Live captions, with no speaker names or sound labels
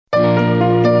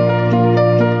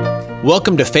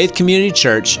Welcome to Faith Community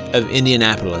Church of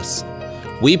Indianapolis.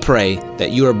 We pray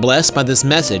that you are blessed by this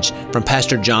message from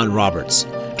Pastor John Roberts.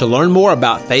 To learn more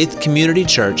about Faith Community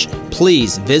Church,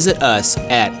 please visit us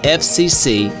at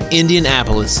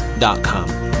fccindianapolis.com.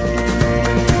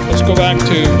 Let's go back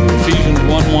to Ephesians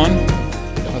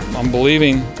 1:1. I'm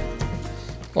believing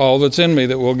all that's in me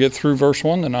that we'll get through verse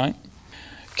 1 tonight.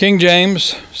 King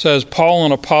James says, Paul,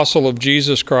 an apostle of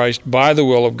Jesus Christ, by the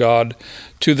will of God,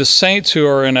 to the saints who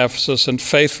are in Ephesus and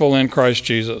faithful in Christ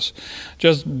Jesus.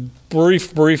 Just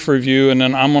brief review, and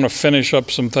then I'm going to finish up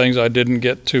some things I didn't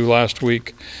get to last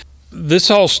week.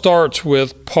 This all starts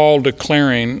with Paul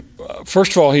declaring,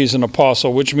 first of all, he's an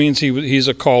apostle, which means he's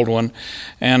a called one.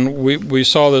 And we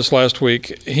saw this last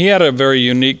week. He had a very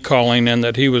unique calling in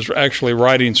that he was actually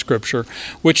writing Scripture,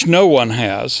 which no one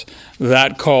has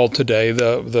that call today.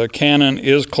 The canon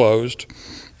is closed.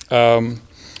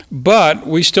 But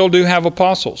we still do have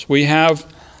apostles. We have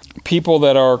people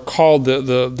that are called,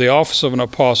 the office of an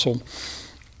apostle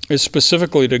is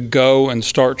specifically to go and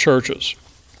start churches.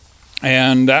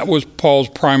 And that was Paul's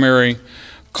primary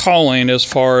calling as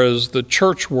far as the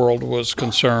church world was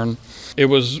concerned. It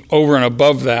was over and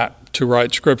above that to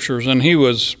write scriptures. And he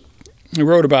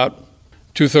wrote about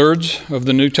 2/3 of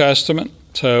the New Testament.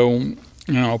 So,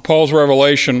 Paul's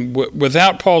revelation,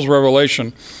 without Paul's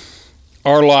revelation,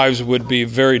 our lives would be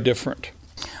very different.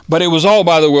 But it was all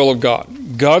by the will of God.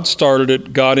 God started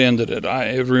it, God ended it.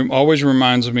 It always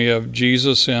reminds me of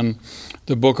Jesus in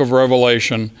the book of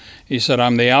Revelation. He said,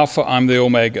 I'm the Alpha, I'm the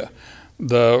Omega.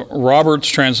 The Roberts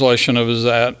translation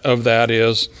of that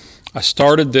is, I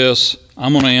started this,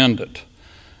 I'm going to end it.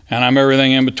 And I'm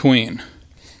everything in between.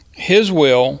 His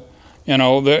will,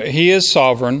 he is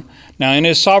sovereign. Now, in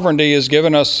his sovereignty, he has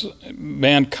given us,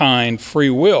 mankind,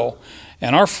 free will.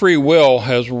 And our free will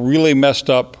has really messed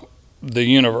up the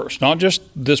universe, not just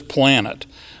this planet,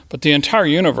 but the entire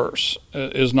universe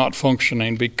is not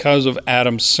functioning because of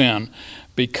Adam's sin,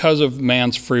 because of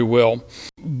man's free will.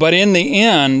 But in the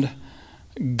end,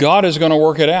 God is going to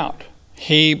work it out.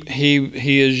 He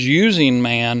is using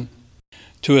man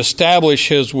to establish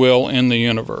his will in the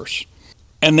universe.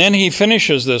 And then he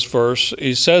finishes this verse.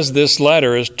 He says this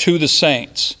letter is to the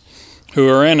saints who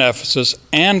are in Ephesus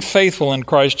and faithful in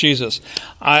Christ Jesus.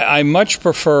 I much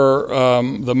prefer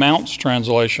the Mounce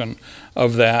translation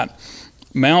of that.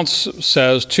 Mounce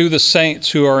says, to the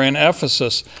saints who are in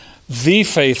Ephesus, the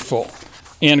faithful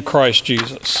in Christ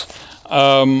Jesus.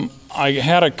 I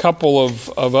had a couple of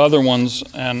other ones,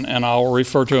 and I'll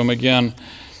refer to them again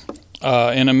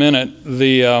in a minute.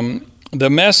 The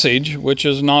Message, which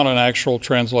is not an actual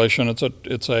translation, it's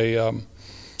a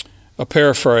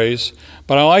paraphrase,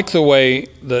 but I like the way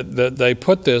that they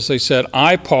put this. They said,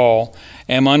 I, Paul,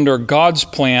 am under God's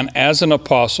plan as an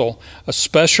apostle, a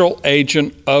special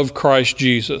agent of Christ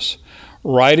Jesus,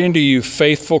 writing to you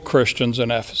faithful Christians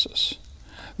in Ephesus.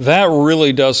 That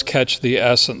really does catch the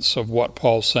essence of what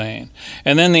Paul's saying.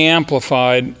 And then the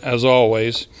Amplified, as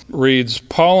always, reads,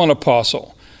 Paul, an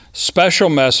apostle, special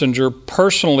messenger,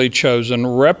 personally chosen,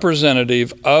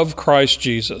 representative of Christ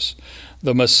Jesus,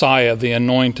 the Messiah, the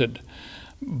anointed,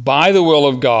 by the will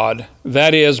of God,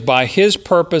 that is, by his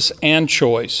purpose and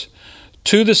choice,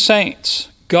 to the saints,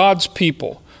 God's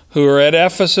people, who are at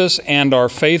Ephesus and are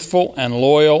faithful and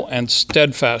loyal and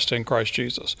steadfast in Christ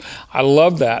Jesus. I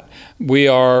love that.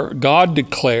 God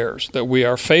declares that we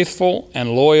are faithful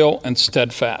and loyal and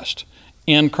steadfast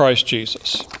in Christ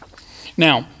Jesus.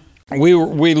 Now,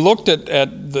 we looked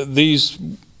at these.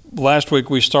 Last week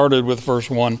we started with verse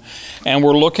 1, and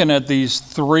we're looking at these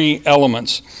three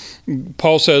elements.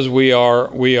 Paul says we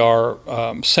are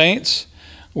saints,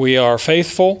 we are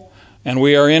faithful, and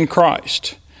we are in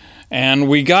Christ. And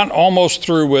we got almost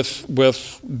through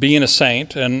with being a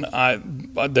saint, and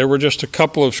there were just a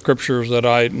couple of scriptures that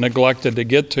I neglected to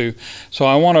get to. So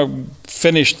I want to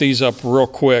finish these up real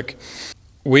quick.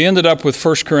 We ended up with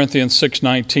 1 Corinthians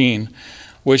 6:19,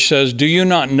 which says, do you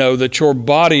not know that your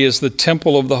body is the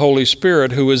temple of the Holy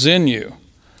Spirit who is in you,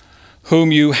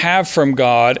 whom you have from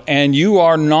God, and you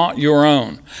are not your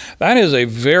own? That is a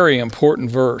very important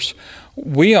verse.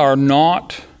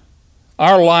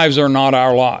 Our lives are not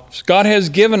our lives. God has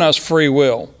given us free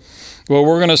will. Well,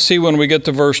 we're going to see when we get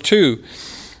to verse 2.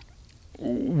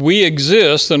 We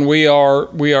exist and we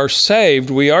are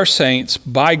saved, we are saints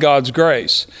by God's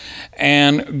grace.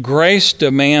 And grace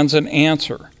demands an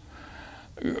answer.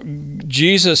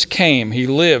 Jesus came, he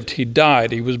lived, he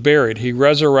died, he was buried, he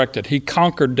resurrected, he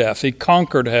conquered death, he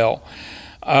conquered hell.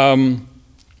 And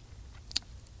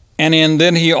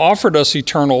then he offered us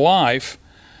eternal life,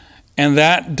 and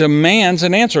that demands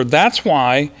an answer. That's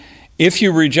why if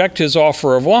you reject his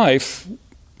offer of life,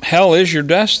 hell is your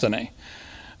destiny.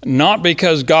 Not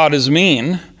because God is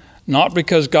mean, not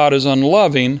because God is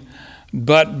unloving,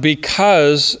 but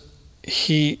because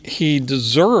he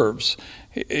deserves.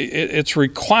 It's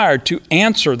required to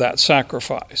answer that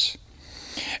sacrifice.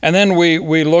 And then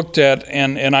we looked at,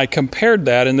 and I compared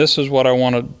that, and this is what I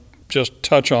want to just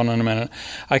touch on in a minute.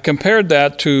 I compared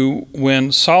that to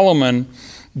when Solomon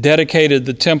dedicated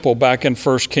the temple back in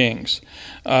 1 Kings.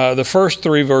 The first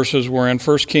three verses were in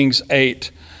 1 Kings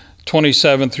 8,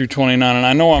 27 through 29. And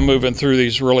I know I'm moving through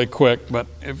these really quick, but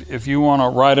if you want to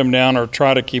write them down or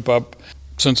try to keep up,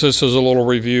 since this is a little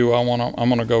review, I'm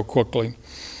going to go quickly.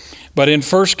 But in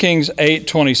 1 Kings 8,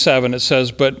 27, it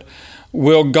says, "But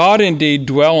will God indeed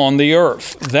dwell on the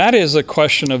earth?" That is a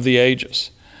question of the ages.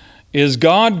 Is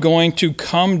God going to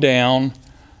come down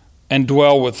and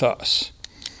dwell with us?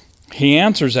 He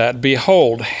answers that,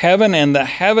 "Behold, heaven and the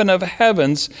heaven of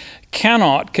heavens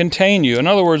cannot contain you." In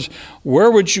other words, where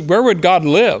would God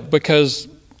live? Because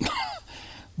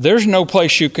there's no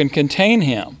place you can contain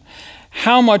him.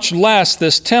 "How much less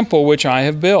this temple which I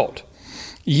have built?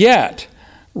 Yet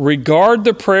regard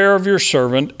the prayer of your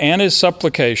servant and his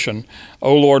supplication,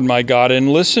 O Lord my God,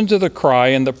 and listen to the cry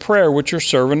and the prayer which your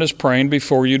servant is praying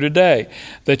before you today,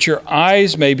 that your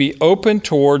eyes may be open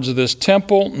towards this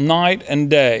temple night and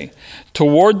day,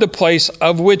 toward the place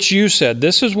of which you said,"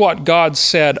 this is what God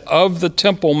said of the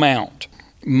Temple Mount,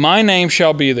 "My name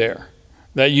shall be there,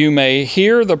 that you may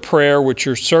hear the prayer which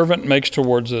your servant makes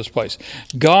towards this place."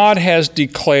 God has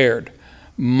declared,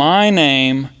 "My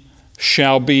name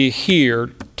shall be here,"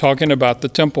 talking about the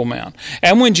Temple Mount.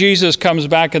 And when Jesus comes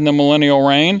back in the millennial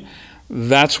reign,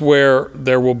 that's where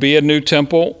there will be a new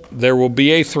temple, there will be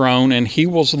a throne, and he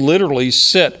will literally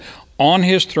sit on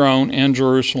his throne in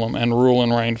Jerusalem and rule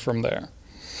and reign from there.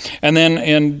 And then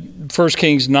in 1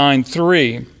 Kings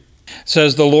 9:3,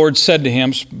 says, "The Lord said to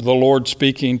him," the Lord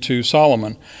speaking to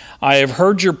Solomon, "I have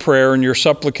heard your prayer and your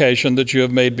supplication that you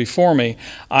have made before me.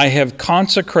 I have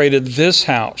consecrated this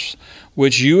house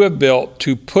which you have built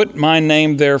to put my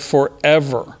name there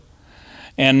forever.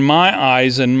 And my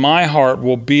eyes and my heart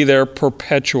will be there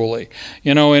perpetually."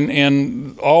 You know,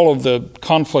 in all of the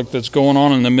conflict that's going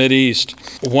on in the Mideast,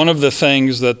 one of the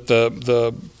things that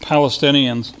the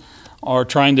Palestinians are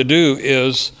trying to do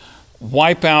is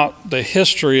wipe out the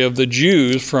history of the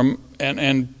Jews from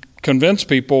and convince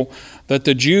people that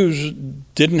the Jews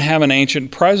didn't have an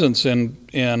ancient presence in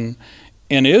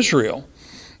Israel.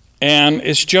 And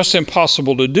it's just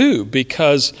impossible to do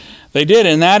because they did.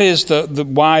 And that is the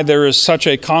why there is such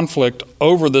a conflict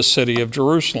over the city of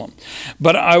Jerusalem.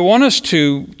 But I want us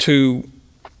to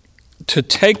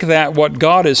take that, what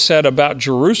God has said about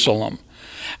Jerusalem,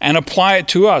 and apply it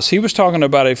to us. He was talking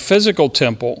about a physical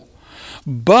temple,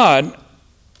 but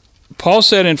Paul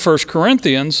said in 1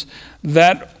 Corinthians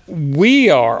that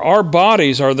our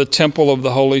bodies are the temple of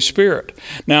the Holy Spirit.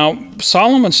 Now,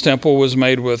 Solomon's temple was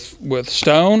made with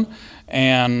stone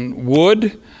and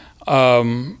wood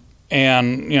and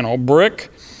brick.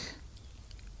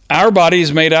 Our body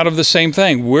is made out of the same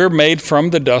thing. We're made from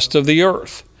the dust of the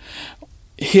earth.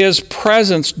 His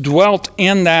presence dwelt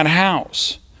in that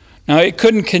house. Now, it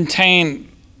couldn't contain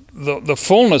the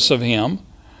fullness of him,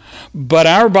 but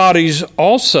our bodies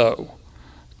also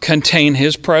contain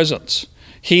his presence.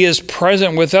 He is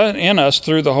present in us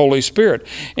through the Holy Spirit.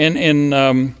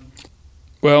 I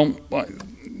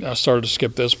started to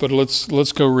skip this, but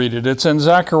let's go read it. It's in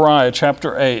Zechariah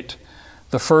chapter 8,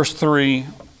 the first three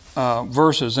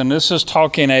verses, and this is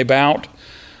talking about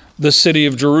the city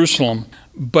of Jerusalem.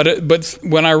 But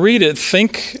when I read it,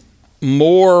 think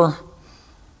more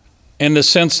in the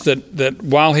sense that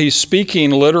while he's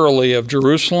speaking literally of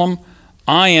Jerusalem,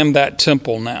 I am that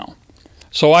temple now.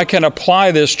 So I can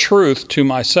apply this truth to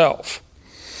myself.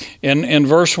 In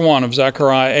verse 1 of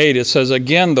Zechariah 8, it says,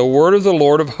 "Again, the word of the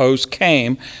Lord of hosts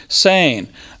came, saying,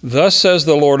 Thus says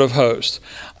the Lord of hosts,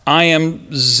 I am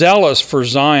zealous for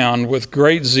Zion with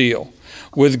great zeal.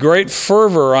 With great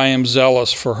fervor I am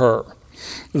zealous for her.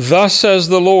 Thus says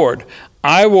the Lord,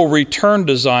 I will return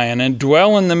to Zion and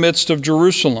dwell in the midst of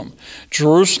Jerusalem.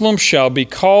 Jerusalem shall be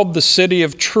called the city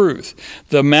of truth,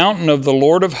 the mountain of the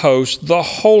Lord of hosts, the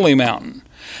holy mountain."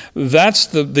 That's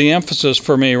the emphasis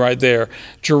for me right there.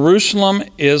 Jerusalem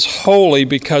is holy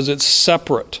because it's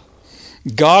separate.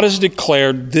 God has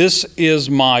declared, this is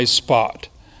my spot.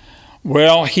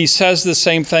 Well, he says the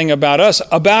same thing about us,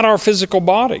 about our physical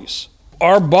bodies.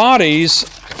 Our bodies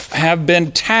have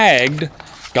been tagged.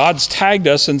 God's tagged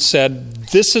us and said,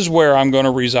 this is where I'm going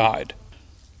to reside.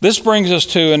 This brings us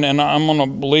to, and I'm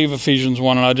going to leave Ephesians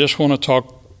 1, and I just want to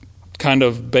talk kind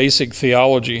of basic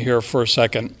theology here for a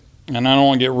second. And I don't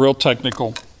want to get real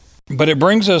technical. But it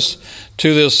brings us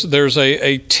to this, there's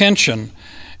a tension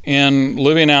in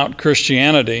living out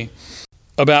Christianity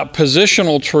about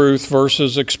positional truth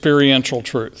versus experiential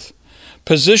truth.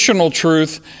 Positional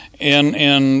truth,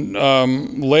 in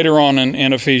later on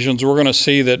in Ephesians, we're going to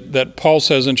see that Paul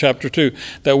says in chapter 2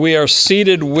 that we are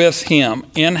seated with him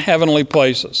in heavenly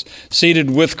places,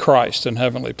 seated with Christ in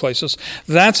heavenly places.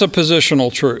 That's a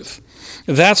positional truth.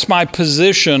 That's my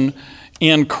position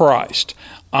in Christ.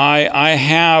 I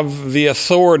have the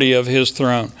authority of his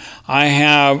throne. I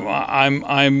have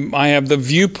the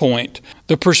viewpoint,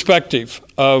 the perspective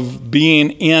of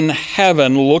being in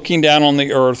heaven, looking down on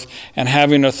the earth and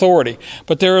having authority.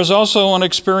 But there is also an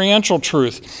experiential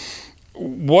truth.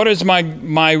 What is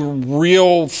my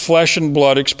real flesh and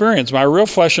blood experience? My real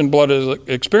flesh and blood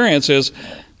experience is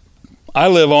I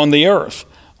live on the earth.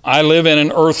 I live in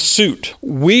an earth suit.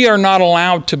 We are not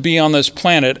allowed to be on this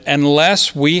planet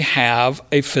unless we have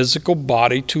a physical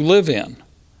body to live in.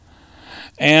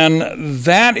 And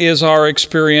that is our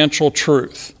experiential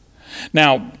truth.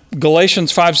 Now,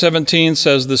 Galatians 5:17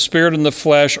 says the spirit and the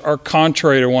flesh are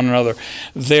contrary to one another.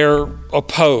 They're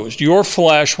opposed. Your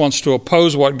flesh wants to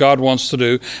oppose what God wants to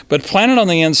do, but planted on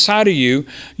the inside of you,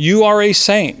 you are a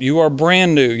saint. You are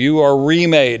brand new. You are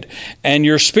remade. And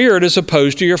your spirit is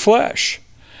opposed to your flesh.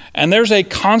 And there's a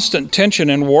constant tension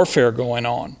and warfare going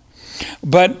on.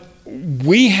 But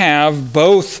we have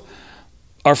both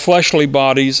our fleshly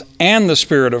bodies and the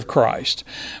Spirit of Christ,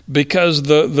 because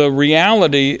the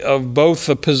reality of both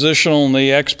the positional and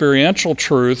the experiential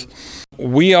truth,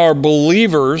 we are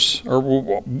believers,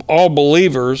 or all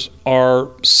believers are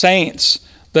saints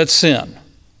that sin.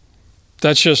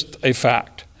 That's just a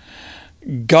fact.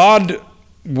 God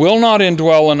will not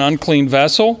indwell an unclean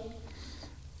vessel,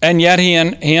 and yet he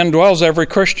indwells every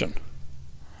Christian.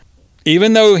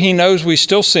 Even though he knows we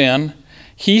still sin,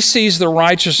 he sees the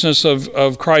righteousness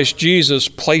of Christ Jesus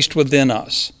placed within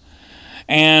us.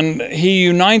 And he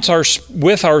unites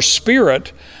with our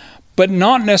spirit, but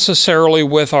not necessarily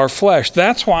with our flesh.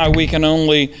 That's why we can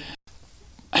only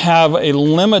have a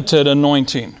limited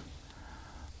anointing.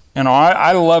 You know,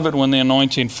 I love it when the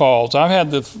anointing falls. I've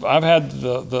had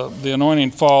the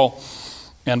anointing fall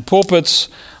in pulpits.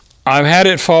 I've had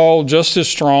it fall just as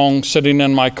strong sitting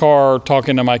in my car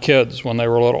talking to my kids when they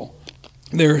were little.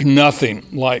 There's nothing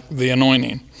like the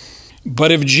anointing.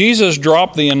 But if Jesus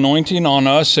dropped the anointing on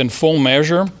us in full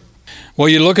measure, well,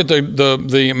 you look at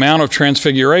the amount of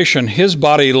transfiguration, his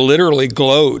body literally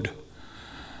glowed.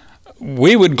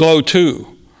 We would glow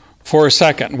too for a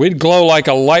second. We'd glow like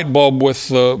a light bulb with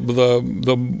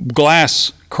the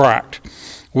glass cracked.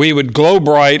 We would glow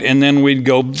bright, and then we'd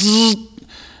go bzzz,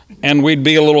 and we'd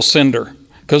be a little cinder.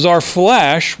 Because our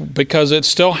flesh, because it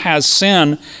still has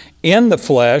sin in the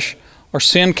flesh, our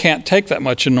sin can't take that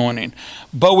much anointing.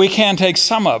 But we can take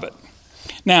some of it.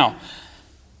 Now,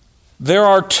 there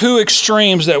are two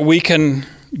extremes that we can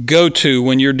go to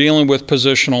when you're dealing with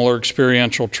positional or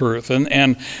experiential truth.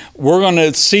 And we're going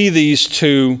to see these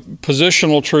two,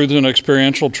 positional truths and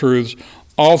experiential truths,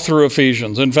 all through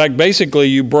Ephesians. In fact, basically,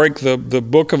 you break the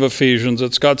book of Ephesians.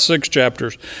 It's got 6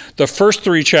 chapters. The first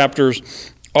 3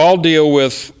 chapters all deal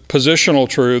with positional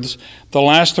truths. The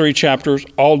last 3 chapters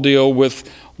all deal with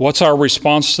what's our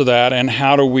response to that and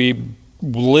how do we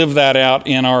live that out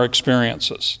in our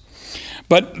experiences.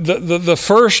 But the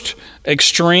first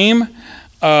extreme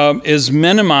is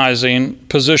minimizing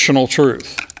positional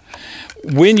truth.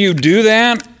 When you do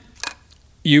that,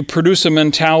 you produce a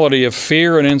mentality of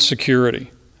fear and insecurity.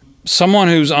 Someone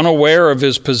who's unaware of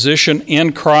his position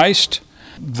in Christ,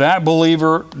 that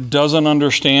believer doesn't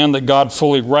understand that God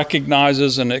fully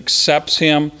recognizes and accepts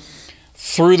him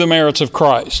through the merits of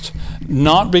Christ,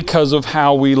 not because of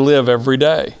how we live every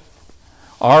day.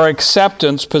 Our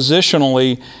acceptance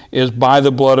positionally is by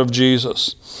the blood of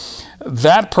Jesus.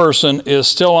 That person is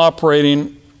still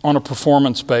operating on a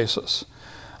performance basis.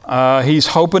 He's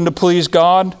hoping to please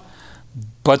God,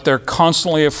 but they're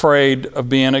constantly afraid of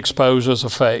being exposed as a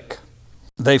fake.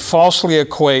 They falsely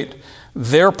equate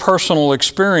their personal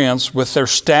experience with their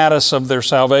status of their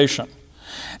salvation.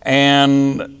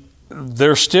 And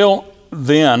they're still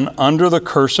then under the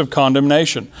curse of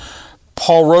condemnation.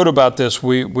 Paul wrote about this.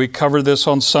 We covered this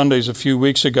on Sundays a few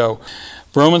weeks ago.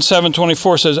 Romans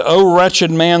 7:24 says, "O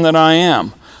wretched man that I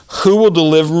am, who will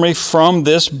deliver me from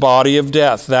this body of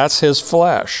death?" That's his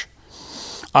flesh.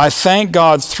 I thank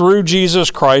God through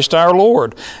Jesus Christ our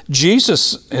Lord.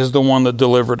 Jesus is the one that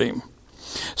delivered him.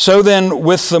 So then,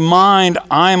 with the mind,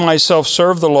 I myself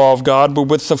serve the law of God, but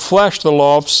with the flesh, the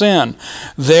law of sin.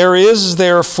 There is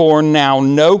therefore now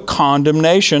no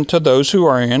condemnation to those who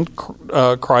are in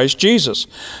Christ Jesus,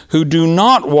 who do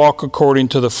not walk according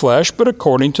to the flesh, but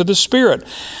according to the Spirit.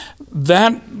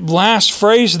 That last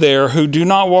phrase there, who do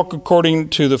not walk according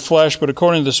to the flesh, but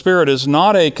according to the Spirit, is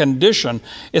not a condition,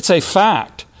 it's a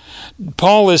fact.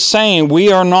 Paul is saying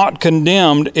we are not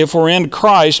condemned if we're in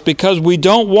Christ because we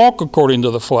don't walk according to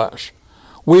the flesh.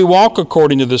 We walk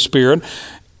according to the Spirit.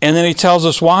 And then he tells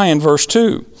us why in verse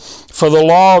 2. For the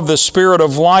law of the Spirit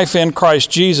of life in Christ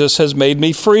Jesus has made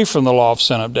me free from the law of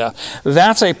sin and death.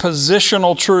 That's a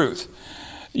positional truth.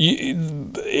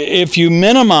 If you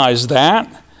minimize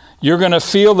that, you're going to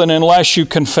feel that unless you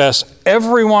confess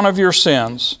every one of your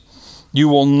sins, you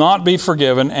will not be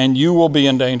forgiven, and you will be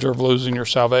in danger of losing your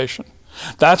salvation.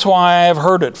 That's why I have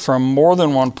heard it from more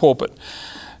than one pulpit.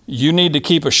 You need to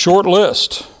keep a short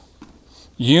list.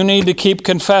 You need to keep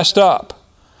confessed up.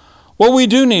 Well, we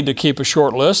do need to keep a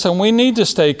short list, and we need to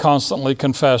stay constantly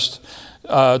confessed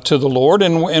to the Lord.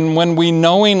 And when we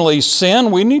knowingly sin,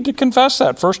 we need to confess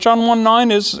that. 1 John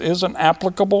 1:9 is an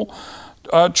applicable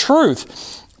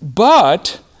truth.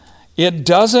 But it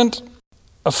doesn't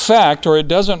affect, or it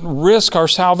doesn't risk our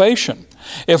salvation.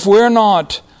 If we're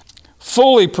not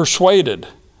fully persuaded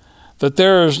that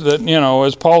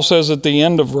as Paul says at the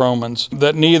end of Romans,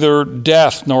 that neither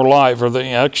death nor life,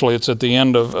 actually it's at the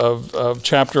end of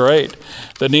chapter 8,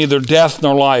 that neither death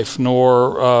nor life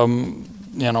nor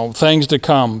things to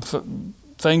come,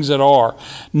 things that are,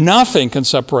 nothing can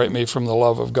separate me from the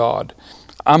love of God.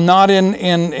 I'm not in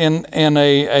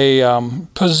a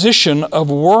position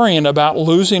of worrying about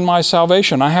losing my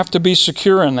salvation. I have to be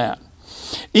secure in that.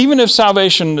 Even if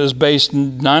salvation is based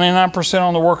 99%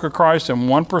 on the work of Christ and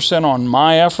 1% on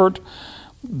my effort,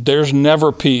 there's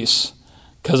never peace,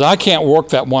 because I can't work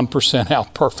that 1%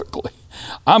 out perfectly.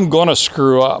 I'm going to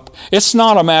screw up. It's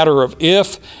not a matter of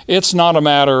if, it's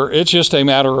just a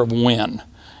matter of when.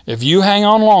 If you hang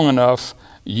on long enough,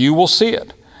 you will see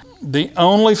it. The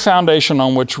only foundation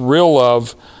on which real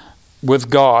love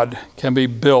with God can be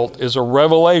built is a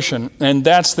revelation, and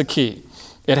that's the key.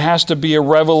 It has to be a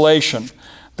revelation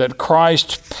that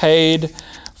Christ paid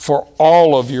for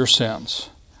all of your sins.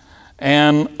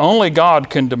 And only God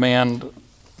can demand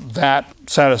that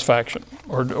satisfaction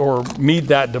or meet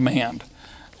that demand.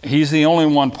 He's the only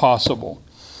one possible.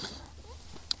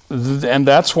 And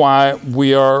that's why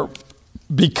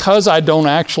because I don't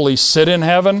actually sit in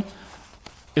heaven,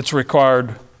 it's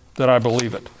required that I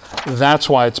believe it. That's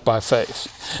why it's by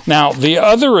faith. Now, the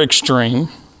other extreme,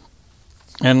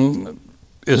 and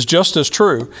is just as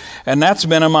true, and that's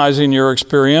minimizing your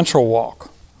experiential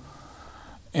walk.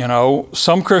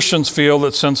 Some Christians feel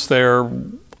that since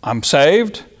I'm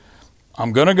saved,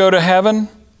 I'm going to go to heaven.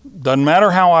 Doesn't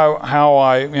matter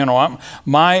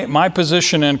my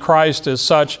position in Christ is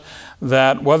such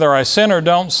that whether I sin or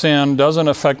don't sin doesn't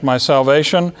affect my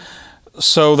salvation.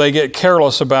 So they get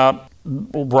careless about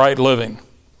right living.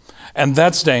 And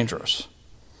that's dangerous.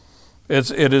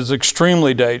 It is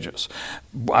extremely dangerous.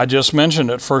 I just mentioned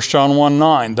it, 1 John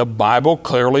 1:9. The Bible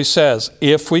clearly says,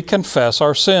 if we confess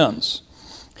our sins,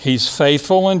 He's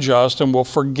faithful and just and will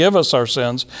forgive us our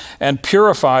sins and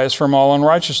purify us from all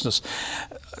unrighteousness.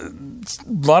 A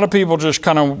lot of people just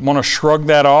kind of want to shrug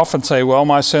that off and say, well,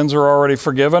 my sins are already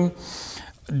forgiven.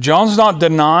 John's not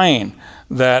denying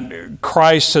that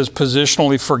Christ has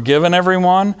positionally forgiven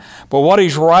everyone, but what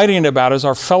he's writing about is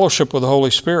our fellowship with the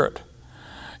Holy Spirit.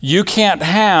 You can't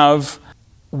have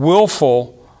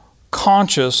willful,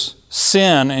 conscious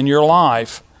sin in your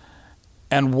life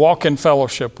and walk in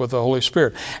fellowship with the Holy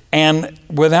Spirit. And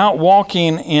without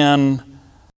walking in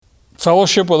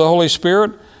fellowship with the Holy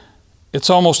Spirit, it's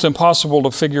almost impossible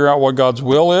to figure out what God's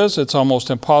will is. It's almost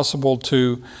impossible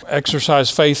to exercise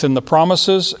faith in the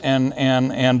promises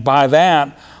and by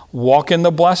that, walk in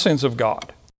the blessings of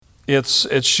God. It's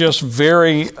just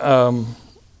very,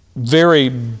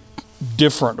 very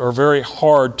different or very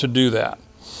hard to do that.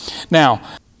 Now,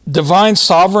 divine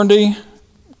sovereignty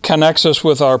connects us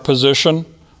with our position.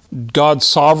 God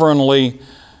sovereignly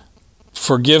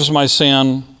forgives my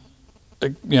sin.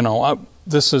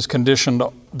 This is conditioned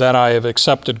that I have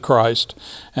accepted Christ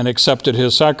and accepted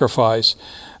His sacrifice.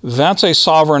 That's a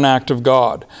sovereign act of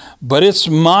God. But it's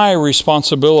my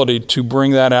responsibility to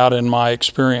bring that out in my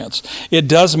experience. It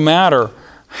does matter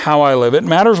how I live. It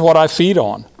matters what I feed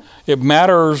on. It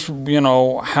matters,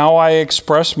 how I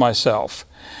express myself.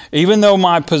 Even though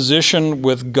my position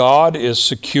with God is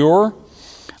secure,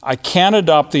 I can't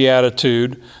adopt the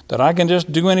attitude that I can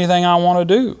just do anything I want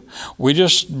to do. We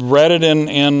just read it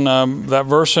in that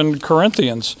verse in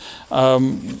Corinthians. I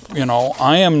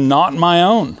am not my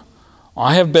own.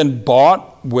 I have been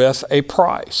bought with a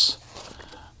price.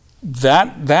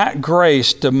 That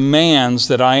grace demands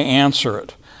that I answer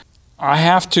it. I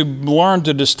have to learn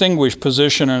to distinguish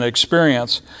position and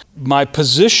experience. My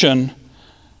position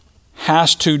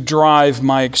has to drive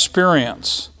my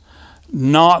experience,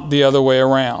 not the other way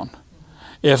around.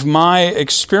 If my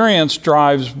experience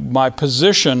drives my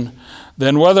position,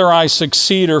 then whether I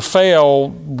succeed or fail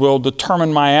will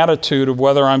determine my attitude of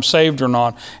whether I'm saved or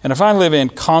not. And if I live in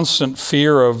constant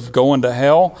fear of going to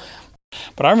hell,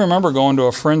 but I remember going to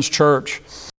a friend's church.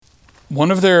 One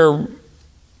of their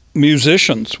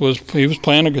musicians was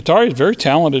playing a guitar. He's a very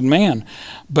talented man.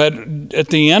 But at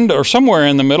the end, or somewhere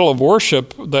in the middle of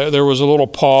worship, there was a little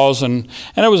pause, and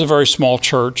it was a very small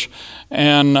church.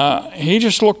 And he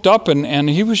just looked up, and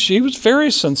he was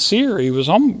very sincere.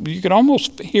 You could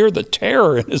almost hear the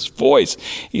terror in his voice.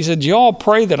 He said, "Y'all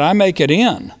pray that I make it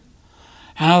in."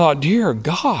 And I thought, dear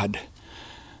God,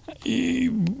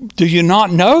 do you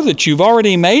not know that you've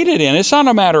already made it in? It's not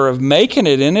a matter of making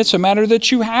it in, it's a matter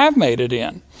that you have made it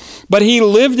in. But he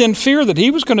lived in fear that he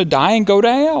was going to die and go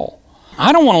to hell.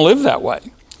 I don't want to live that way.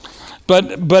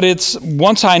 But it's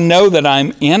once I know that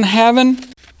I'm in heaven,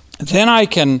 then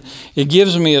it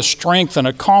gives me a strength and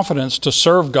a confidence to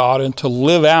serve God and to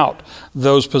live out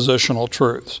those positional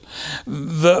truths.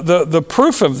 The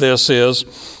proof of this is,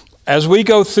 as we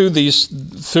go through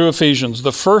Ephesians,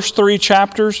 the first 3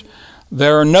 chapters,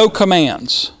 there are no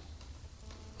commands.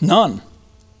 None.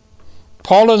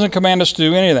 Paul doesn't command us to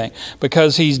do anything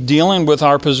because he's dealing with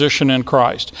our position in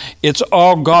Christ. It's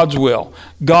all God's will.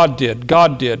 God did,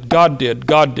 God did, God did,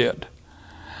 God did.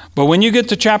 But when you get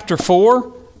to chapter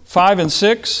 4, 5, and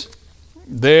 6,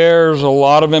 there's a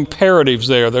lot of imperatives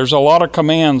there. There's a lot of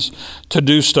commands to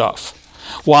do stuff.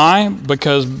 Why?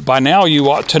 Because by now you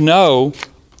ought to know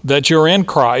that you're in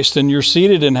Christ and you're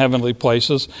seated in heavenly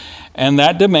places, and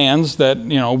that demands that,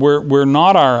 we're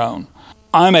not our own.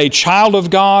 I'm a child of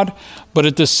God, but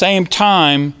at the same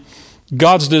time,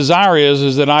 God's desire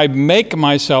is that I make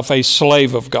myself a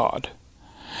slave of God.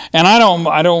 And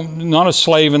not a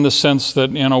slave in the sense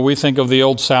that, we think of the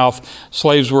Old South,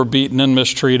 slaves were beaten and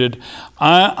mistreated.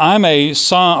 I'm a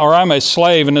son, or I'm a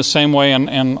slave in the same way,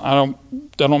 and I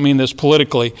don't mean this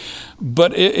politically,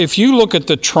 but if you look at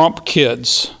the Trump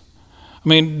kids,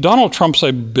 Donald Trump's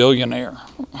a billionaire.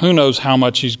 Who knows how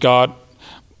much he's got,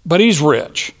 but he's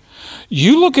rich.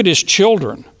 You look at his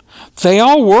children, they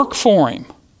all work for him.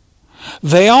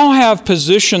 They all have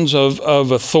positions of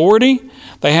authority.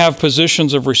 They have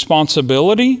positions of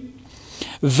responsibility.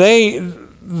 They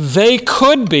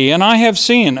could be, and I have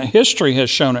seen, history has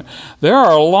shown it, there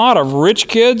are a lot of rich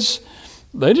kids,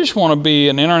 they just want to be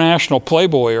an international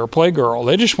playboy or playgirl.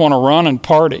 They just want to run and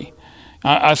party.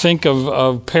 I think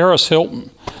of Paris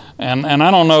Hilton. And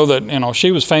I don't know that,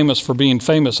 she was famous for being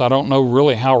famous. I don't know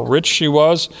really how rich she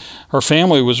was. Her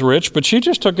family was rich, but she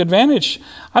just took advantage.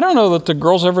 I don't know that the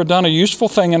girl's ever done a useful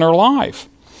thing in her life.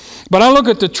 But I look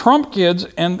at the Trump kids,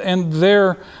 and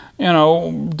they're,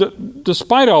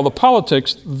 despite all the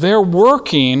politics, they're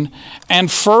working and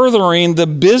furthering the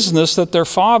business that their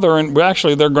father and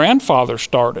actually their grandfather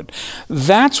started.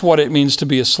 That's what it means to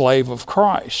be a slave of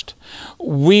Christ.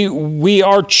 We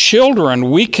are children.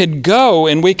 We could go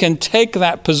and we can take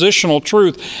that positional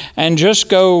truth and just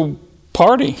go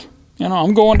party.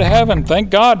 I'm going to heaven. Thank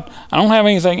God. I don't have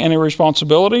any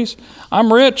responsibilities.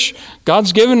 I'm rich.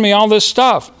 God's given me all this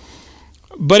stuff.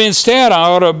 But instead, I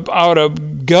ought to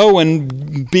go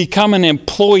and become an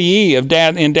employee of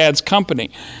Dad's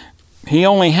company. He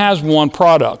only has one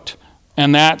product,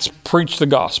 and that's preach the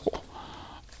gospel.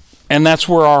 And that's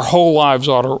where our whole lives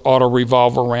ought to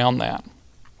revolve around that.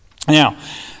 Now,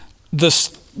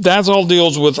 that all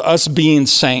deals with us being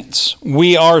saints.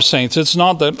 We are saints. It's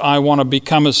not that I want to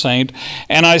become a saint.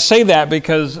 And I say that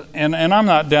because, and I'm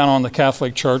not down on the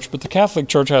Catholic Church, but the Catholic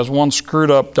Church has one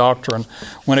screwed up doctrine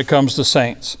when it comes to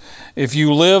saints. If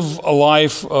you live a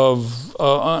life of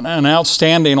an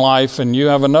outstanding life and you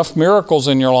have enough miracles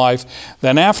in your life,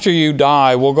 then after you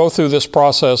die, we'll go through this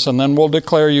process and then we'll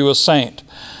declare you a saint.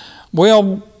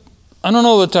 Well, I don't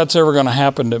know that that's ever going to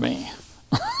happen to me.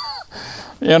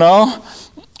 I'm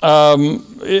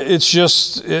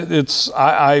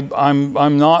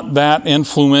not that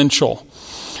influential.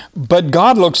 But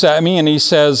God looks at me and he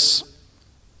says,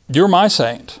 you're my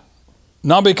saint.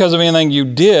 Not because of anything you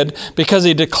did, because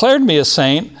he declared me a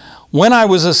saint when I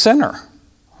was a sinner.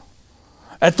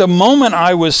 At the moment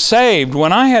I was saved,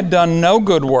 when I had done no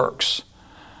good works,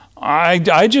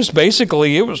 I just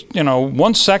basically, it was,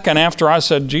 1 second after I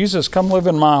said, Jesus, come live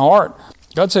in my heart,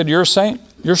 God said, you're a saint.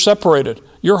 You're separated.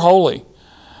 You're holy.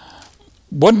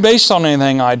 Wasn't based on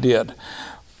anything I did.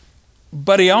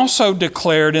 But he also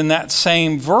declared in that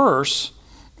same verse,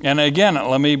 and again,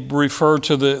 let me refer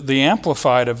to the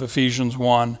Amplified of Ephesians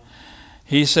 1.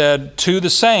 He said, to the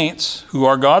saints who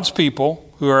are God's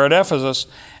people, who are at Ephesus,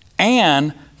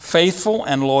 and faithful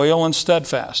and loyal and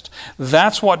steadfast.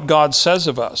 That's what God says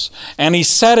of us. And he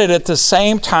said it at the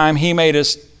same time he made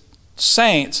us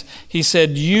saints. He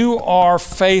said, you are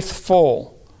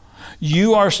faithful.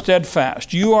 You are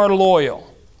steadfast. You are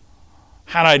loyal.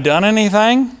 Had I done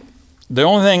anything? The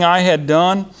only thing I had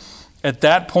done at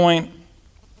that point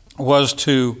was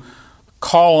to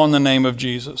call on the name of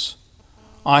Jesus.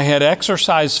 I had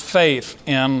exercised faith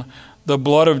in the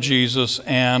blood of Jesus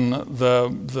and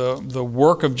the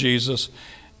work of Jesus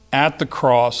at the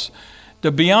cross.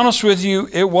 To be honest with you,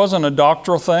 it wasn't a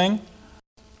doctoral thing.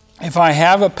 If I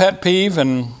have a pet peeve,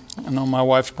 and I know my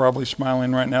wife's probably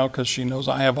smiling right now because she knows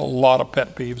I have a lot of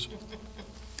pet peeves.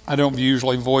 I don't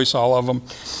usually voice all of them.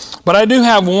 But I do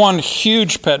have one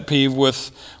huge pet peeve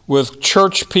with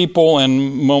church people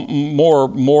and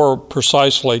more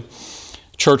precisely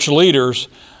church leaders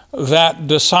that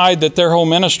decide that their whole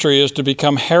ministry is to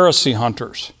become heresy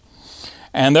hunters.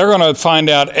 And they're going to find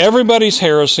out everybody's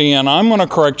heresy, and I'm going to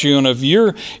correct you, and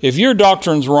if your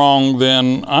doctrine's wrong,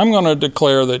 then I'm going to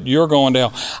declare that you're going to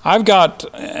hell.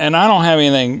 And I don't have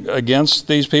anything against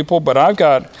these people,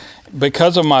 but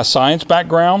because of my science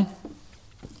background,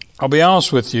 I'll be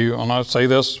honest with you, and I say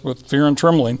this with fear and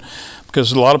trembling,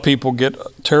 because a lot of people get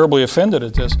terribly offended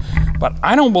at this, but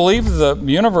I don't believe the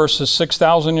universe is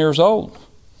 6,000 years old.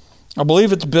 I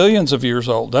believe it's billions of years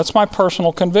old. That's my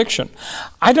personal conviction.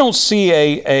 I don't see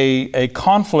a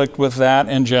conflict with that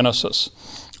in Genesis.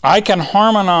 I can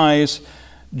harmonize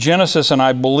Genesis, and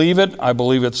I believe it. I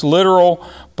believe it's literal,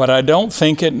 but I don't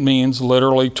think it means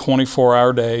literally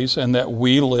 24-hour days and that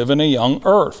we live in a young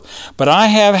earth. But I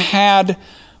have had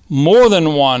more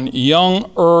than one young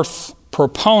earth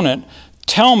proponent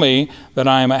tell me that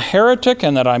I am a heretic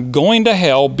and that I'm going to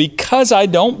hell because I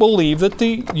don't believe that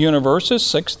the universe is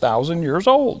 6,000 years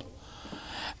old.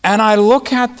 And I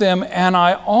look at them and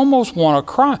I almost want to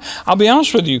cry. I'll be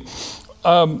honest with you.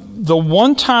 The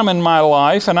one time in my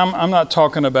life, and I'm not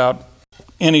talking about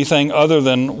anything other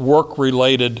than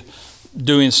work-related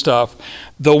doing stuff,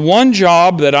 the one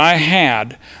job that I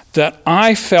had that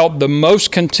I felt the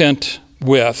most content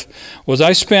with was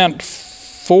I spent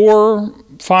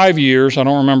 4-5 years, I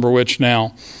don't remember which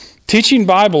now, teaching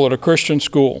Bible at a Christian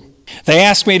school. They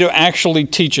asked me to actually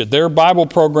teach it. Their Bible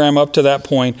program up to that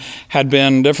point had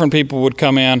been different people would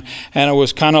come in, and it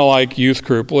was kind of like youth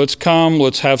group. Let's come,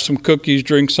 let's have some cookies,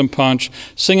 drink some punch,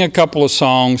 sing a couple of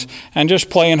songs, and just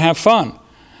play and have fun.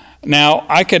 Now,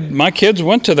 my kids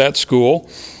went to that school,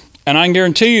 and I can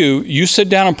guarantee you sit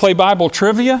down and play Bible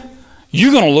trivia,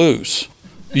 you're going to lose.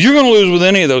 You're going to lose with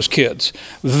any of those kids.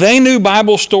 They knew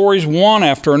Bible stories one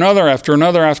after another, after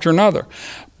another, after another.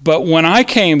 But when I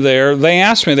came there, they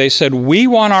asked me, they said, we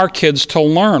want our kids to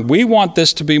learn. We want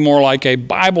this to be more like a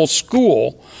Bible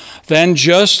school than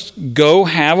just go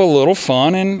have a little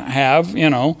fun and have,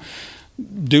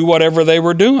 do whatever they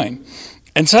were doing.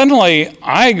 And suddenly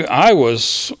I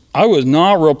was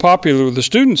not real popular with the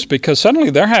students because suddenly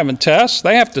they're having tests.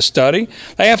 They have to study.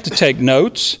 They have to take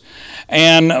notes.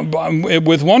 And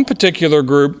with one particular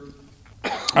group,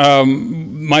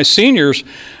 my seniors,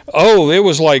 it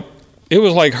was like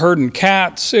herding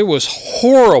cats. It was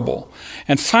horrible.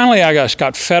 And finally, I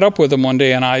got fed up with them one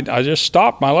day, and I just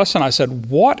stopped my lesson. I said,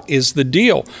 what is the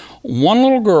deal? One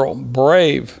little girl,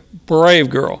 brave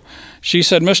girl, she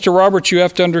said, Mr. Roberts, you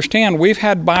have to understand, we've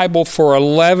had Bible for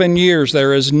 11 years.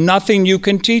 There is nothing you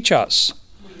can teach us.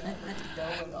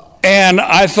 And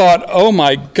I thought, oh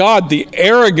my God, the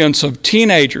arrogance of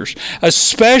teenagers,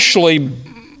 especially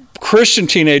Christian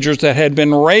teenagers that had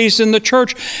been raised in the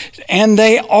church, and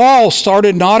they all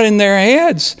started nodding their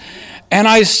heads. And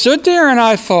I stood there and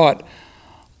I thought,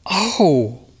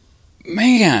 oh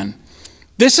man,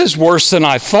 this is worse than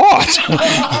I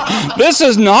thought. This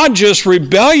is not just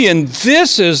rebellion.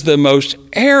 This is the most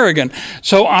arrogant.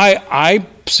 So I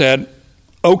said,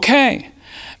 okay.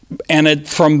 And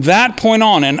from that point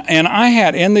on, and I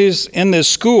had in this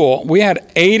school, we had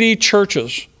 80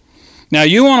 churches. Now,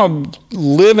 you want to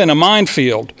live in a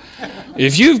minefield.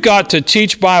 If you've got to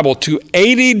teach Bible to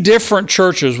 80 different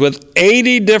churches with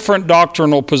 80 different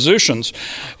doctrinal positions,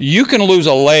 you can lose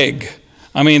a leg.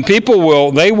 I mean, they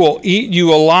will eat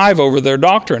you alive over their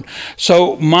doctrine.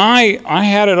 So I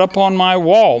had it up on my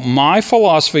wall. My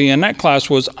philosophy in that class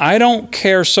was, I don't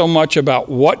care so much about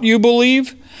what you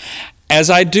believe as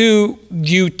I do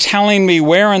you telling me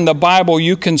where in the Bible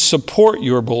you can support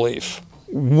your belief.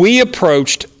 We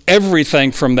approached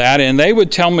everything from that, and they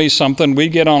would tell me something. We'd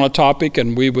get on a topic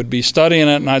and we would be studying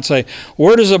it, and I'd say,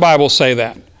 where does the Bible say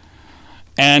that?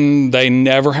 And they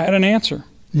never had an answer.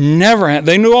 Never had.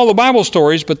 They knew all the Bible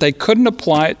stories, but they couldn't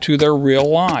apply it to their real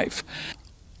life.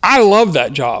 I loved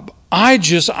that job.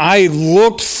 I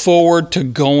looked forward to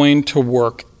going to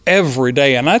work every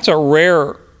day, and that's a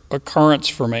rare occurrence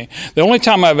for me. The only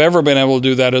time I've ever been able to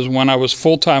do that is when I was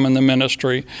full-time in the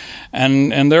ministry,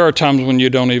 and there are times when you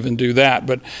don't even do that,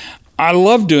 but I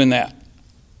love doing that.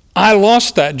 I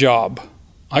lost that job.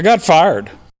 I got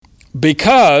fired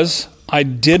because I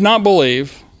did not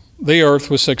believe the earth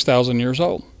was 6,000 years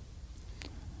old.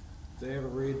 They ever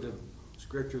read the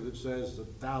scripture that says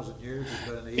 1,000 years is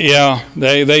better than Yeah,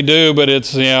 they do, but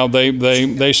it's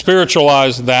they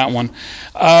spiritualized that one.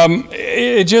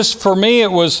 It just, for me,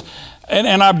 it was,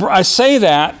 and I say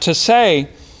that to say,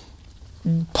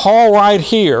 Paul right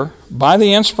here, by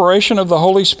the inspiration of the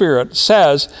Holy Spirit,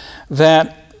 says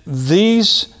that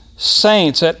these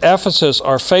saints at Ephesus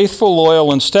are faithful,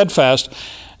 loyal, and steadfast,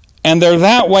 and they're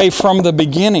that way from the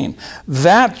beginning.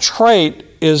 That trait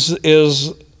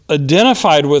is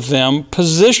identified with them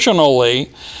positionally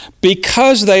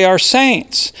because they are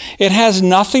saints. It has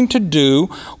nothing to do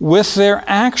with their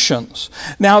actions.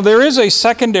 Now, there is a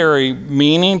secondary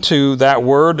meaning to that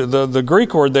word. The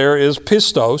Greek word there is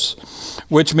pistos,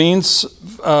 which means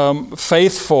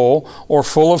faithful or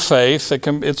full of faith.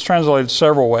 It's translated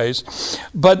several ways.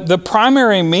 But the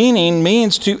primary meaning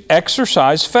means to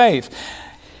exercise faith.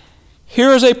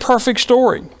 Here is a perfect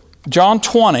story. John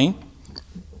 20,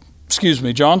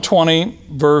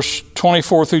 verse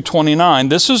 24 through 29.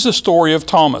 This is the story of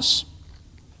Thomas,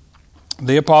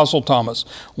 the Apostle Thomas,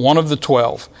 one of the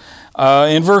 12.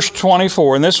 In verse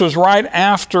 24, and this was right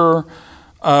after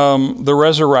the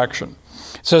resurrection.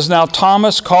 It says, now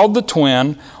Thomas, called the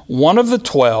twin, one of the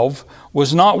 12,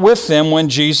 was not with them when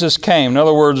Jesus came. In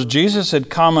other words, Jesus had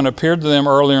come and appeared to them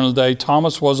earlier in the day.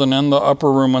 Thomas wasn't in the upper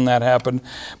room when that happened,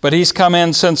 but he's come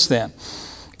in since then.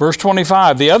 Verse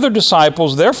 25, the other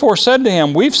disciples therefore said to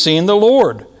him, we've seen the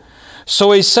Lord.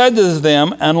 So he said to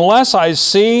them, unless I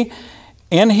see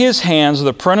in his hands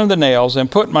the print of the nails,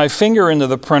 and put my finger into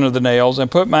the print of the nails,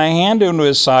 and put my hand into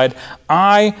his side,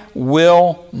 I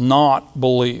will not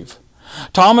believe.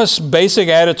 Thomas' basic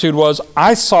attitude was,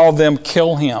 I saw them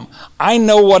kill him. I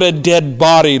know what a dead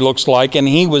body looks like, and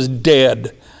he was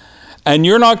dead. And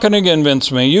you're not going to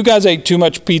convince me. You guys ate too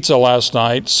much pizza last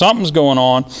night. Something's going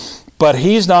on, but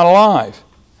he's not alive.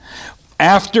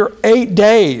 After 8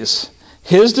 days,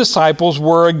 his disciples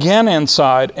were again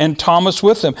inside, and Thomas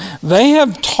with them. They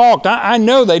have talked. I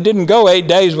know they didn't go 8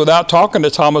 days without talking to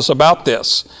Thomas about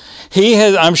this.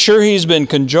 I'm sure he's been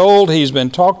cajoled. He's been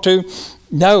talked to.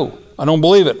 No. I don't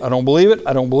believe it. I don't believe it.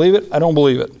 I don't believe it. I don't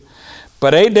believe it.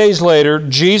 But 8 days later,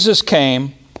 Jesus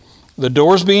came, the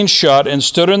doors being shut, and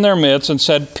stood in their midst and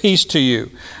said, peace to you.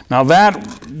 Now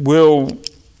that we'll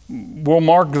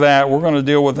mark that. We're going to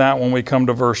deal with that when we come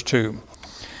to verse 2.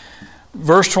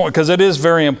 Verse 20, because it is a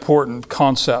very important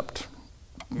concept.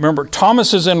 Remember,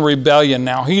 Thomas is in rebellion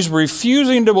now. He's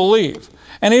refusing to believe,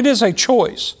 and it is a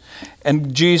choice.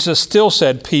 And Jesus still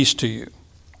said, peace to you.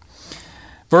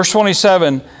 Verse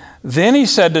 27, then he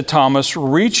said to Thomas,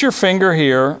 reach your finger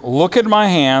here, look at my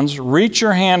hands, reach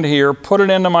your hand here, put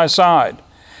it into my side.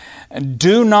 And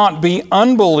do not be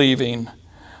unbelieving,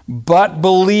 but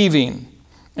believing.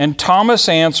 And Thomas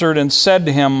answered and said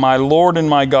to him, my Lord and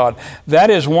my God.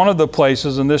 That is one of the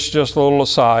places, and this is just a little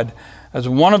aside, as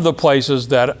one of the places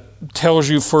that tells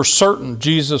you for certain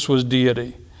Jesus was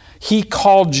deity. He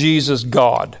called Jesus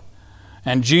God,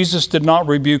 and Jesus did not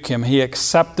rebuke him. He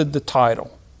accepted the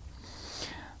title.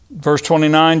 Verse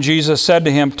 29, Jesus said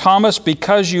to him, Thomas,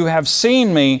 because you have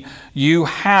seen me, you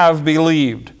have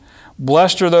believed.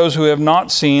 Blessed are those who have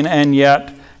not seen and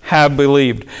yet have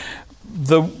believed.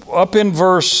 Up in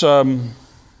verse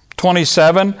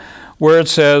 27, where it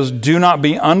says, do not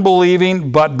be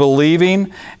unbelieving, but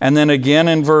believing. And then again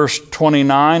in verse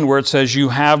 29, where it says, you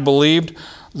have believed.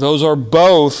 Those are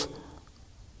both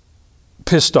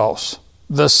pistos,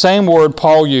 the same word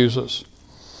Paul uses.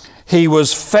 He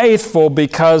was faithful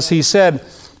because he said,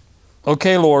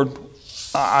 okay, Lord,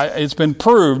 it's been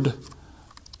proved.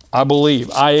 I believe.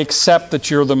 I accept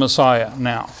that you're the Messiah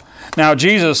now. Now,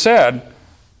 Jesus said,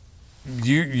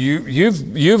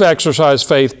 you've exercised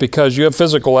faith because you have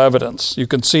physical evidence. You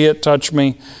can see it, touch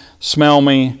me, smell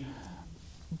me,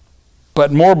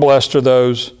 but more blessed are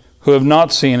those who have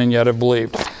not seen and yet have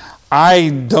believed. I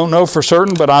don't know for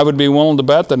certain, but I would be willing to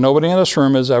bet that nobody in this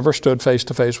room has ever stood face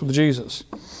to face with Jesus.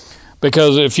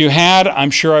 Because if you had, I'm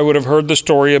sure I would have heard the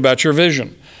story about your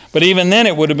vision. But even then,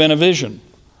 it would have been a vision.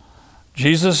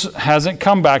 Jesus hasn't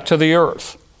come back to the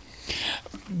earth.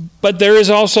 But there is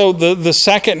also the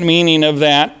second meaning of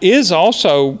that is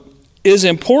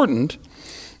important.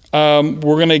 We're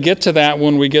going to get to that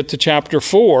when we get to chapter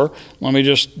 4. Let me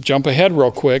just jump ahead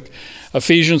real quick.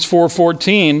 Ephesians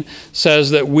 4:14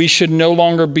 says that we should no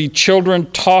longer be children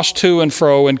tossed to and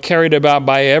fro and carried about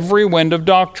by every wind of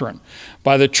doctrine,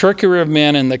 by the trickery of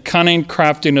men and the cunning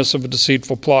craftiness of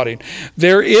deceitful plotting.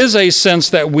 There is a sense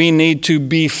that we need to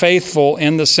be faithful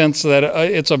in the sense that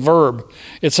it's a verb,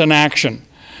 it's an action.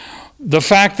 The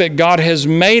fact that God has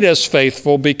made us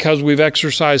faithful because we've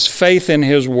exercised faith in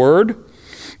His Word,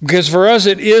 because for us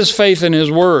it is faith in His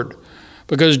Word,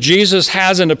 because Jesus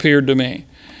hasn't appeared to me.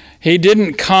 He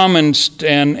didn't come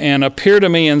and appear to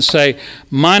me and say,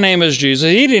 my name is Jesus.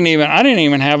 I didn't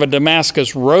even have a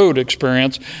Damascus Road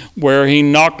experience where He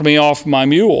knocked me off my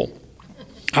mule.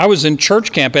 I was in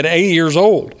church camp at 8 years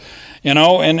old, and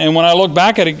when I look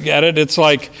back at it, it's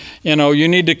like, you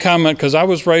need to come, because I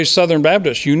was raised Southern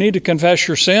Baptist, you need to confess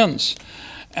your sins.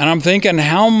 And I'm thinking,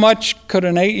 how much could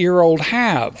an 8-year-old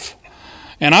have?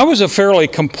 And I was a fairly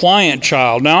compliant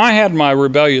child. Now, I had my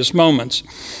rebellious moments.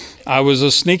 I was a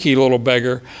sneaky little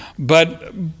beggar, but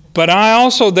I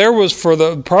also, I was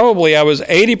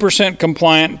 80%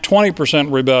 compliant,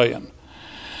 20% rebellion.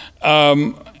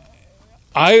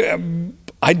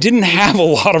 I didn't have a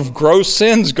lot of gross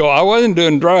sins go. I wasn't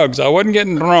doing drugs. I wasn't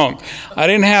getting drunk. I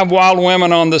didn't have wild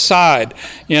women on the side.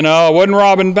 I wasn't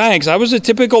robbing banks. I was a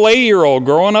typical 8-year-old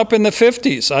growing up in the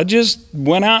 50s. I just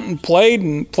went out and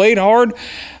played hard,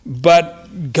 but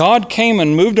God came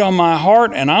and moved on my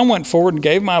heart, and I went forward and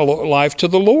gave my life to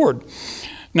the Lord.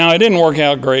 Now, it didn't work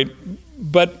out great,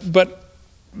 but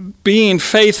being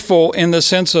faithful in the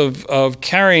sense of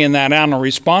carrying that out and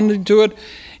responding to it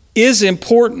is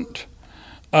important.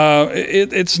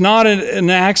 It's not an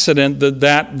accident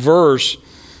that verse,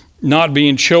 not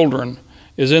being children,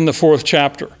 is in the 4th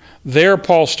chapter. There,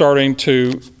 Paul's starting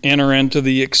to enter into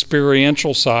the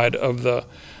experiential side of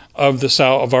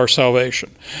our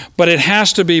salvation. But it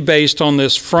has to be based on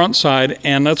this front side,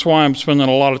 and that's why I'm spending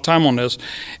a lot of time on this.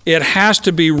 It has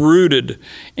to be rooted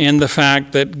in the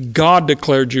fact that God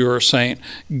declared you are a saint.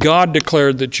 God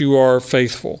declared that you are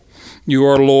faithful, you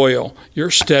are loyal,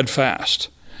 you're steadfast.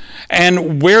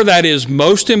 And where that is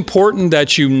most important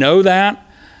that you know that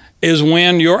is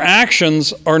when your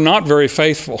actions are not very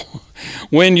faithful.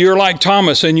 When you're like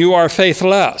Thomas and you are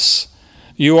faithless.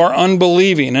 You are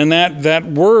unbelieving, and that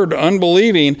word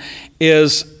unbelieving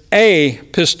is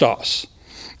pistos.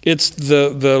 It's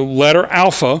the letter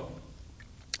alpha,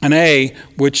 an A,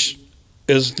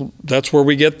 that's where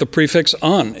we get the prefix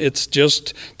un. It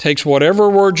just takes whatever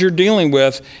word you're dealing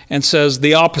with and says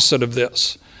the opposite of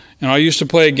this. I used to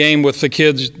play a game with the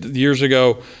kids years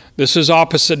ago. This is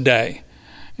opposite day.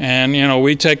 And,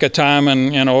 we take a time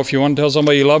and, if you want to tell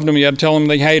somebody you loved them, you had to tell them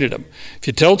they hated them. If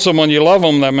you told someone you love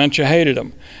them, that meant you hated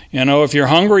them. If you're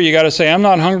hungry, you got to say, I'm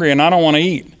not hungry and I don't want to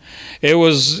eat. It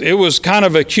was kind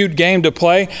of a cute game to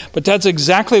play, but that's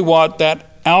exactly what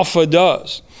that alpha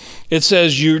does. It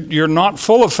says you're not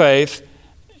full of faith,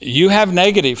 you have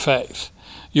negative faith.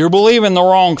 You're believing the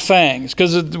wrong things.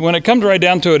 Because when it comes right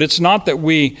down to it, it's not that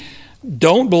we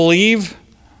don't believe,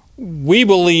 we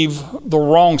believe the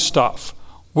wrong stuff.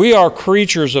 We are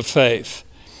creatures of faith.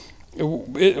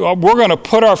 We're going to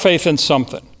put our faith in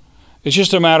something. It's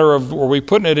just a matter of, are we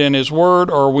putting it in His Word,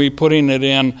 or are we putting it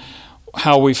in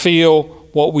how we feel,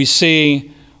 what we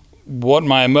see, what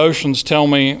my emotions tell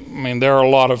me? There are a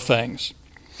lot of things.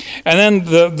 And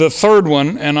then the third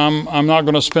one, and I'm not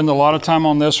going to spend a lot of time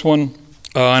on this one,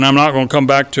 and I'm not going to come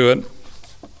back to it,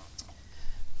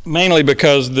 mainly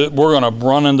because we're going to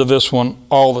run into this one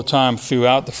all the time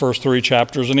throughout the first 3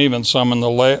 chapters, and even some in the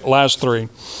last 3,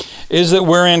 is that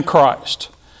we're in Christ.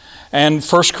 And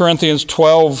 1 Corinthians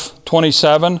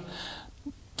 12:27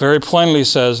 very plainly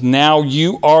says, now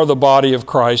you are the body of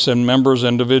Christ and members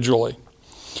individually.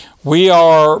 We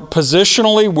are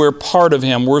positionally, we're part of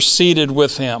Him. We're seated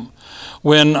with Him.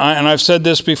 And I've said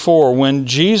this before, when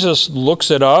Jesus looks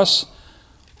at us,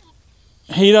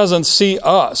 He doesn't see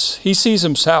us. He sees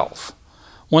Himself.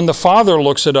 When the Father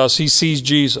looks at us, He sees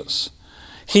Jesus.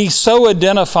 He so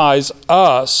identifies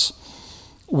us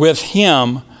with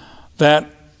Him that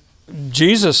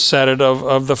Jesus said it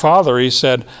of the Father. He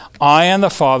said, I and the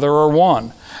Father are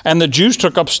one. And the Jews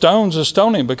took up stones to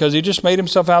stone Him because He just made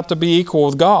Himself out to be equal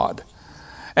with God.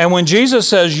 And when Jesus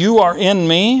says, you are in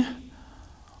me,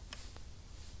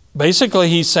 Basically,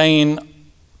 he's saying,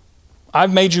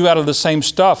 I've made you out of the same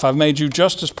stuff. I've made you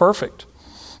just as perfect.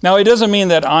 Now, it doesn't mean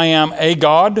that I am a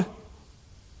God.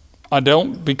 I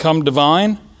don't become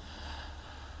divine.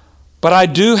 But I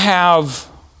do have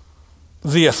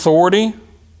the authority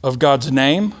of God's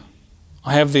name.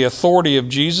 I have the authority of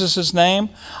Jesus' name.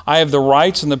 I have the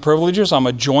rights and the privileges. I'm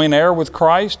a joint heir with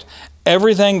Christ.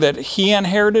 Everything that he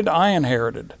inherited, I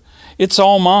inherited. It's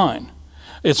all mine.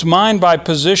 It's mine by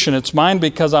position. It's mine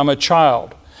because I'm a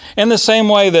child. In the same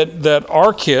way that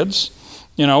our kids,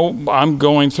 I'm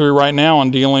going through right now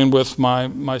and dealing with my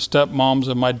stepmom's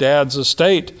and my dad's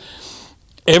estate.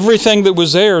 Everything that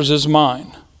was theirs is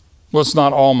mine. Well, it's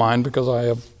not all mine because I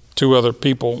have 2 other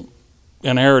people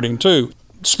inheriting too.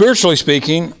 Spiritually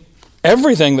speaking,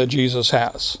 everything that Jesus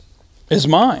has is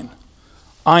mine.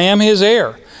 I am his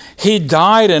heir. He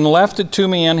died and left it to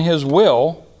me in his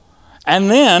will.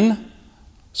 And then,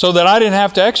 so that I didn't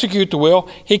have to execute the will,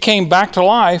 he came back to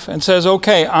life and says,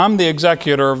 okay, I'm the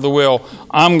executor of the will.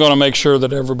 I'm going to make sure that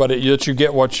that you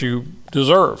get what you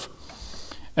deserve.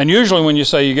 And usually when you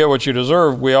say you get what you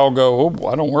deserve, we all go, oh,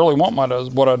 I don't really want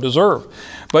what I deserve.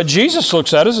 But Jesus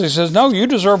looks at us and he says, no, you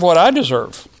deserve what I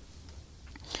deserve.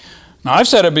 Now, I've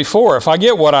said it before. If I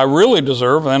get what I really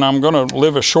deserve, then I'm going to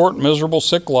live a short, miserable,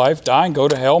 sick life, die and go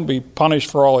to hell and be punished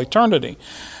for all eternity.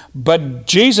 But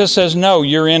Jesus says, no,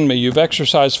 you're in me. You've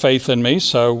exercised faith in me,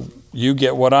 so you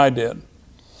get what I did.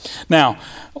 Now,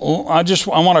 I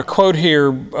want to quote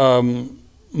here Martin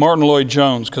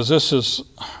Lloyd-Jones, because this is,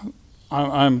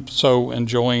 I'm so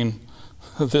enjoying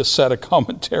this set of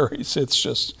commentaries. It's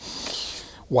just,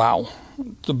 wow.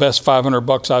 The best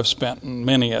 $500 I've spent in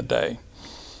many a day.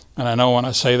 And I know when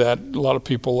I say that, a lot of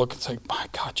people look and say, my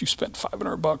God, you spent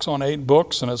 $500 on 8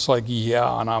 books? And it's like,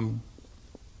 yeah, and I'm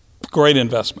great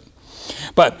investment.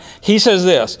 But he says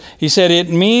this. He said, it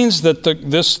means that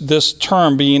this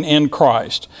term, being in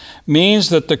Christ, means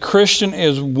that the Christian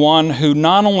is one who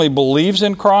not only believes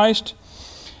in Christ,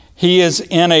 he is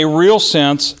in a real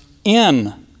sense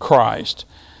in Christ.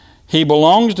 He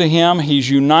belongs to him, he's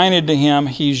united to him,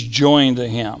 he's joined to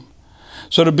him.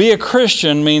 So to be a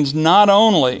Christian means not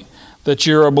only that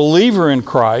you're a believer in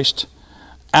Christ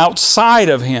outside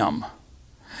of him,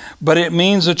 but it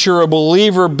means that you're a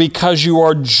believer because you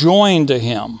are joined to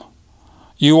him.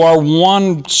 You are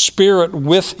one spirit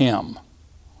with him.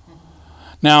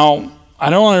 Now, I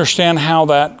don't understand how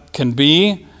that can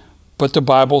be, but the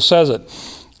Bible says it.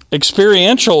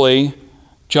 Experientially,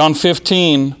 John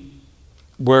 15,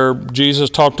 where Jesus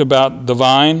talked about the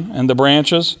vine and the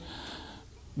branches,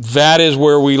 that is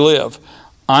where we live.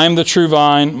 I'm the true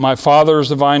vine. My Father is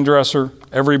the vine dresser.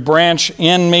 Every branch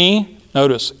in me,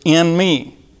 notice, in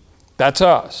me, that's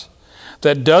us,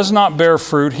 that does not bear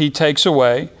fruit, he takes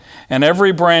away. And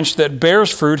every branch that bears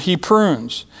fruit, he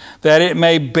prunes, that it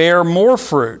may bear more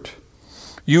fruit.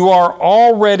 You are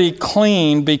already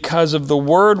clean because of the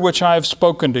word which I have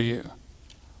spoken to you.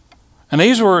 And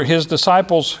these were his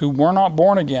disciples who were not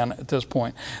born again at this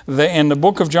point. In the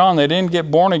book of John, they didn't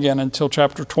get born again until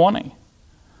chapter 20.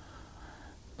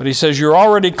 But he says, you're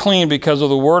already clean because of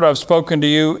the word I've spoken to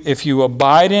you. If you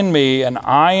abide in me and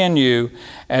I in you,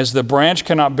 as the branch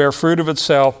cannot bear fruit of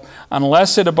itself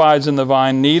unless it abides in the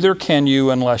vine, neither can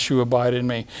you unless you abide in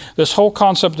me. This whole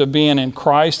concept of being in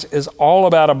Christ is all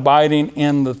about abiding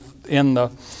in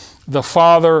the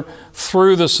Father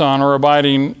through the Son, or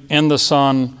abiding in the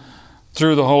Son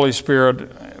through the Holy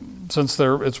Spirit. Since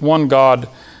it's one God,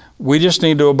 we just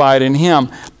need to abide in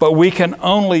him. But we can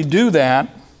only do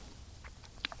that,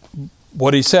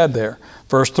 what he said there.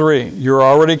 Verse 3, you're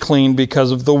already clean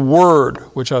because of the word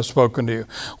which I've spoken to you.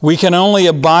 We can only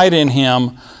abide in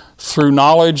him through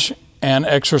knowledge and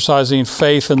exercising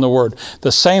faith in the word.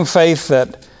 The same faith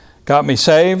that got me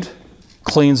saved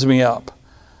cleans me up,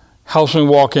 helps me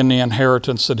walk in the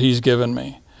inheritance that he's given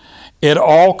me. It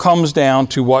all comes down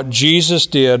to what Jesus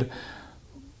did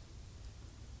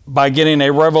by getting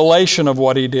a revelation of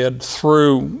what he did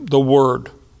through the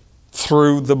word,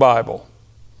 through the Bible.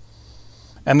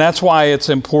 And that's why it's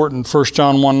important, 1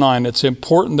 John 1:9, it's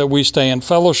important that we stay in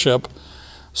fellowship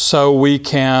so we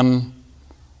can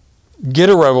get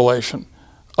a revelation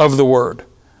of the Word.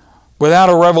 Without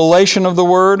a revelation of the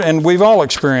Word, and we've all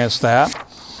experienced that,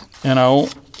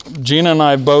 Gina and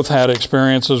I both had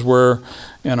experiences where,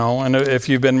 and if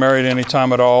you've been married any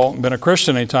time at all, been a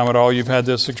Christian any time at all, you've had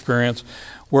this experience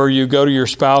where you go to your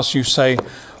spouse, you say,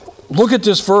 look at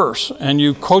this verse, and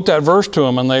you quote that verse to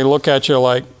them, and they look at you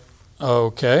like,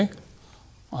 okay,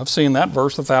 I've seen that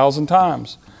verse 1,000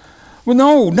 times.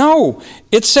 Well, no,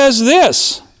 it says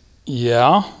this.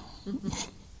 Yeah,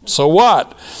 so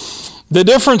what? The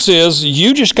difference is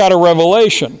you just got a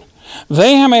revelation.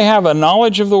 they may have a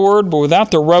knowledge of the Word, but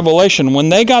without the revelation. When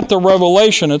they got the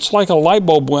revelation, it's like a light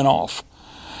bulb went off.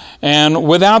 And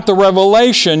without the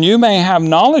revelation, you may have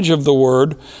knowledge of the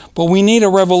Word, but we need a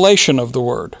revelation of the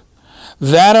Word.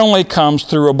 That only comes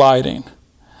through abiding.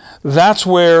 That's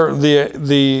where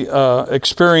the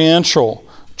experiential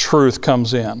truth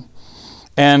comes in.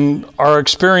 And our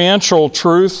experiential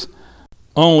truth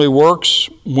only works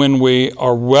when we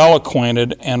are well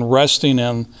acquainted and resting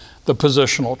in the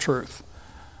positional truth.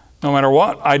 No matter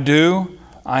what I do,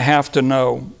 I have to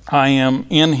know I am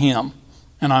in Him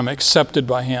and I'm accepted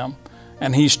by Him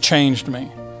and He's changed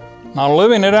me. Not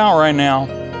living it out right now,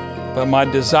 but my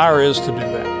desire is to do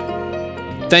that.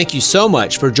 Thank you so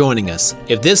much for joining us.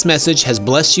 If this message has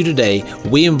blessed you today,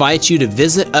 we invite you to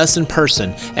visit us in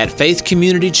person at Faith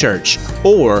Community Church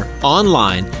or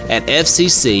online at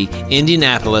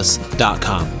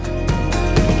fccindianapolis.com.